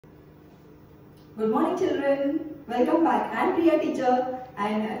Good morning children. Welcome back. I am Priya teacher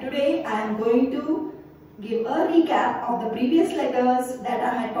and today I am going to give a recap of the previous letters that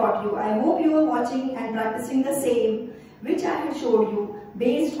I had taught you. I hope you are watching and practicing the same which I had showed you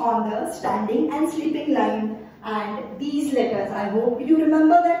based on the standing and sleeping line and these letters. I hope you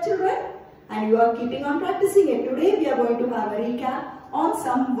remember that children and you are keeping on practicing it. Today we are going to have a recap on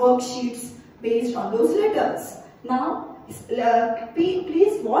some worksheets based on those letters. Now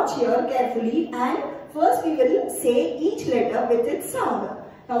please watch here carefully and first we will say each letter with its sound.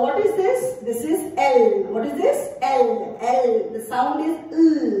 Now what is this? This is L. What is this? L. L. The sound is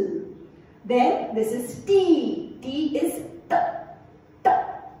L. Then this is T. T is T. T.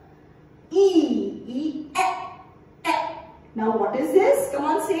 E. E. E. E. Now what is this? Come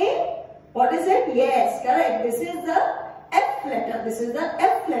on say. What is it? Yes, correct. This is the F letter. This is the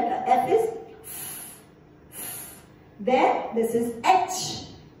F letter. F is then this is H.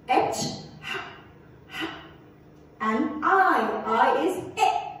 H. H. H. And I. I is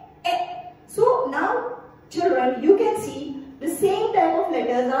E. E. So now children you can see the same type of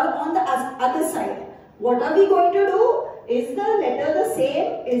letters are on the other side. What are we going to do? Is the letter the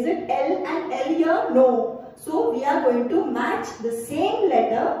same? Is it L and L here? No. So we are going to match the same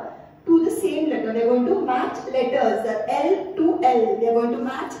letter to the same letter. We are going to match letters. The L to L. We are going to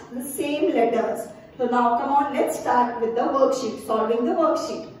match the same letters. So now come on, let's start with the worksheet, solving the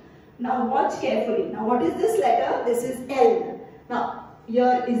worksheet. Now watch carefully. Now what is this letter? This is L. Now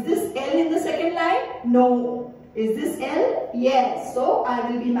here is this L in the second line? No. Is this L? Yes. So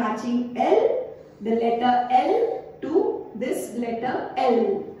I will be matching L, the letter L to this letter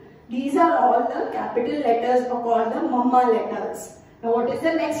L. These are all the capital letters or called the mama letters. Now what is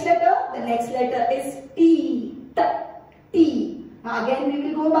the next letter? The next letter is T. T. T. Now again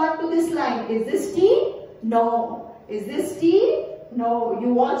we will go back to this line. Is this T? No. Is this T? No.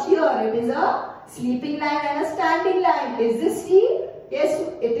 You watch here. It is a sleeping line and a standing line. Is this T? Yes,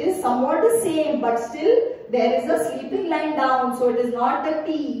 it is somewhat the same but still there is a sleeping line down. So it is not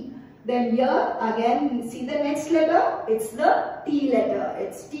the T. Then here again see the next letter. It's the T letter.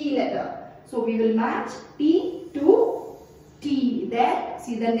 It's T letter. So we will match T to T. Then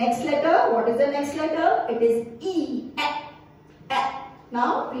see the next letter. What is the next letter? It is E.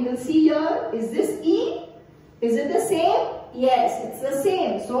 Now we will see here, is this E? Is it the same? Yes, it's the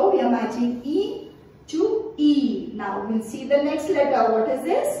same. So we are matching E to E. Now we'll see the next letter. What is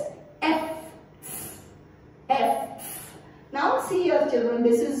this? F. F. Now see here children,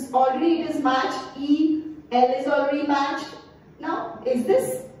 this is already, it is matched. E, L is already matched. Now is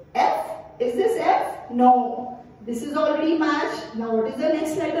this F? Is this F? No. This is already matched. Now what is the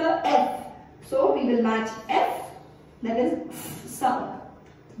next letter? F. So we will match F. That is sound.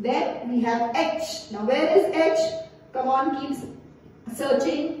 Then we have H. Now where is H? Come on, keep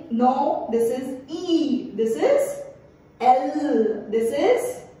searching. No, this is E. This is L. This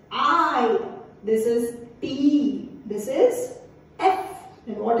is I. This is T. This is F.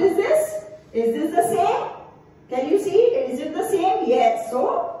 And what is this? Is this the same? Can you see? Is it the same? Yes.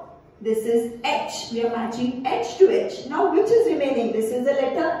 So this is H. We are matching H to H. Now which is remaining? This is the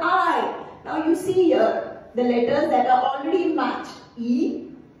letter I. Now you see here the letters that are already matched. E,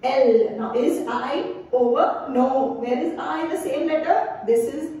 L. Now is I over? No. Where is I the same letter?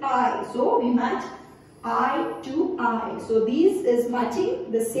 This is I. So we match I to I. So these is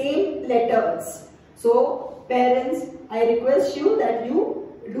matching the same letters. So parents, I request you that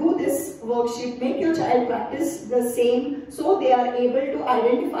you do this worksheet. Make your child practice the same so they are able to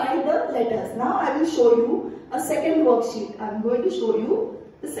identify the letters. Now I will show you a second worksheet. I am going to show you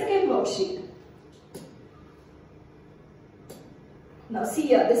the second worksheet. Now see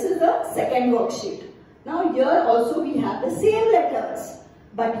here, this is the second worksheet. Now here also we have the same letters.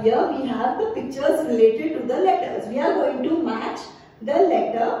 But here we have the pictures related to the letters. We are going to match the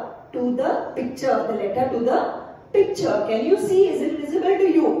letter to the picture. The letter to the picture. Can you see? Is it visible to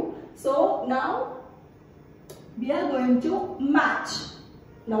you? So now we are going to match.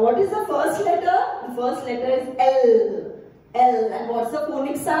 Now what is the first letter? The first letter is L. L. And what's the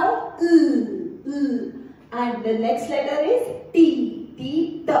phonic sound? L. L. And the next letter is T.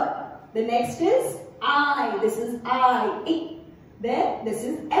 T. T. The next is I. This is I. E. Then this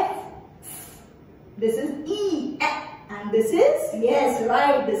is F. This is E. F. And this is, yes,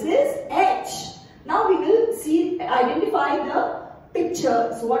 right, this is H. Now we will identify the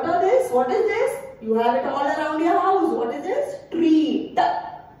pictures. What are this? What is this? You have it all around your house. What is this? Tree.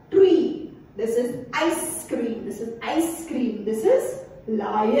 Tree. This is ice cream. This is ice cream. This is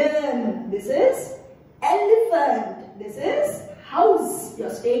lion. This is elephant. This is house. You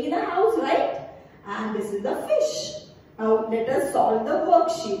are staying in a house, right? And this is the fish. Now let us solve the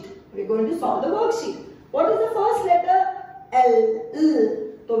worksheet. We're going to solve the worksheet. What is the first letter? L. L.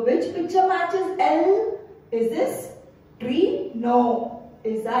 So which picture matches L? Is this tree? No.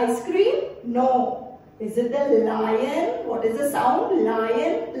 Is the ice cream? No. Is it the lion? What is the sound?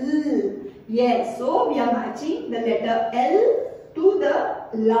 Lion. L. Yes. So we are matching the letter L to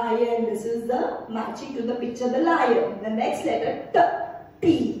the lion. This is the matching to the picture, the lion. The next letter T.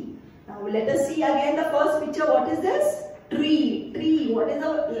 T. Now let us see again the first picture. What is this? Tree. Tree. What is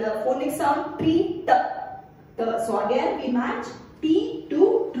the phonic sound? Tree. T. T. So again we match T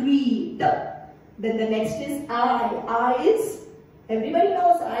to tree. T. Then the next is I. I is, everybody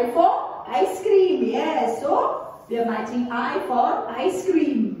knows I for ice cream. Yes. So we are matching I for ice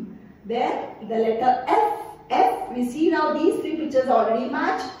cream. Then the letter F. F. We see now these three pictures already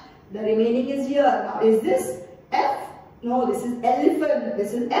match. The remaining is here. Now is this F? No, this is elephant.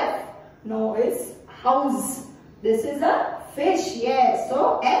 This is F. No, it's house. This is a fish. Yes.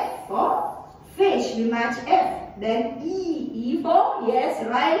 So F for fish. We match F. Then E. E for, yes,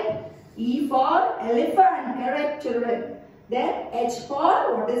 right. E for elephant. Correct, children. Then H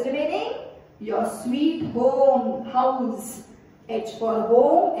for, what is remaining? Your sweet home. House. H for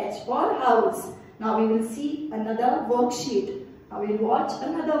home. H for house. Now we will see another worksheet. Now we will watch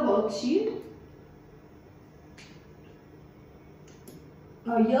another worksheet.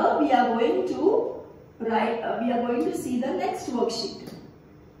 Now here we are going to write, we are going to see the next worksheet.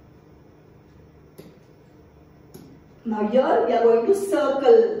 Now here we are going to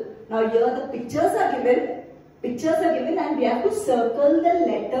circle. Now here the pictures are given. Pictures are given and we have to circle the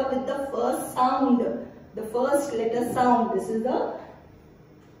letter with the first sound. The first letter sound. This is the...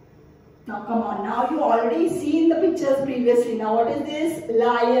 Now come on. Now you already seen the pictures previously. Now what is this?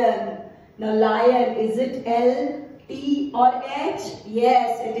 Lion. Now lion. Is it L, T or H?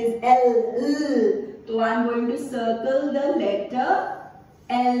 Yes, it is L. L. So I am going to circle the letter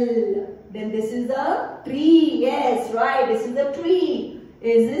L. Then this is a tree. Yes, right. This is a tree.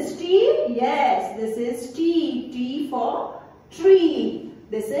 Is this T? Yes, this is T. T for tree.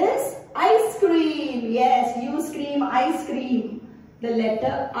 This is ice cream. Yes, you scream ice cream. The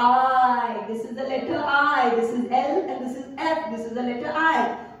letter I. This is the letter I. This is L and this is F. This is the letter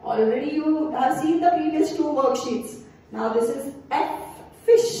I. Already you have seen the previous two worksheets. Now this is F.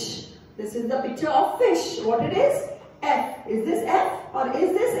 Fish. This is the picture of fish. What it is? F. Is this F or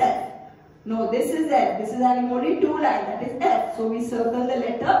is this F? No, this is F. This is having only two lines. That is F. So we circle the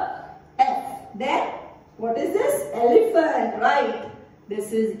letter F. Then what is this? Elephant. Right.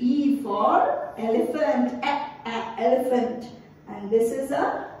 This is E for elephant. Elephant. And this is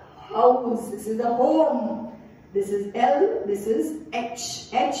a house. This is a home. This is L. This is H.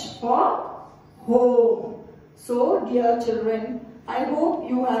 H for home. So dear children, I hope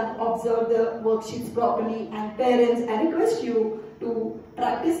you have observed the worksheets properly, and parents, I request you to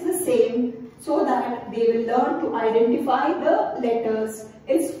practice the same so that they will learn to identify the letters,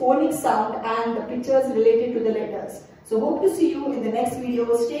 its phonic sound and the pictures related to the letters. So hope to see you in the next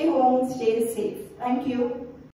video. Stay home, stay safe. Thank you.